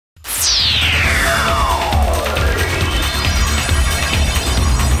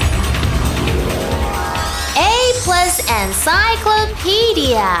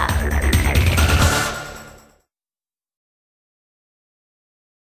Encyclopedia.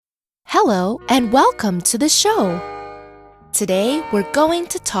 Hello and welcome to the show. Today we're going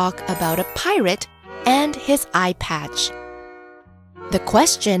to talk about a pirate and his eye patch. The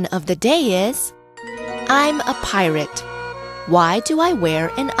question of the day is, I'm a pirate. Why do I wear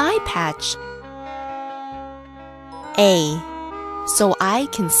an eye patch? A. So I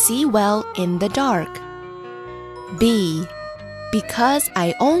can see well in the dark. B. Because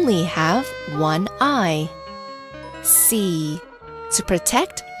I only have one eye. C. To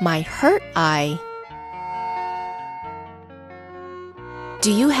protect my hurt eye.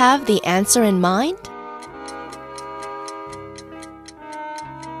 Do you have the answer in mind?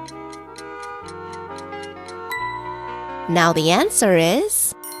 Now the answer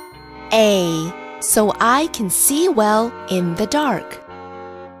is A. So I can see well in the dark.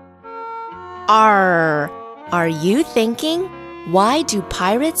 R. Are you thinking, why do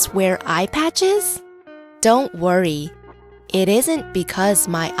pirates wear eye patches? Don't worry. It isn't because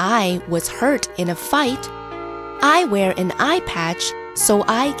my eye was hurt in a fight. I wear an eye patch so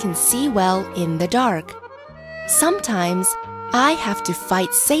I can see well in the dark. Sometimes I have to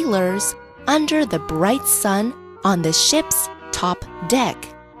fight sailors under the bright sun on the ship's top deck.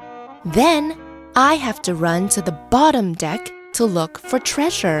 Then I have to run to the bottom deck to look for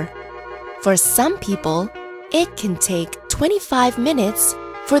treasure. For some people, it can take 25 minutes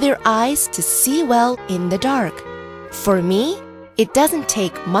for their eyes to see well in the dark. For me, it doesn't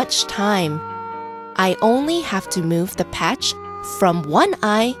take much time. I only have to move the patch from one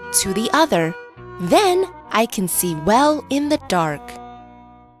eye to the other. Then I can see well in the dark.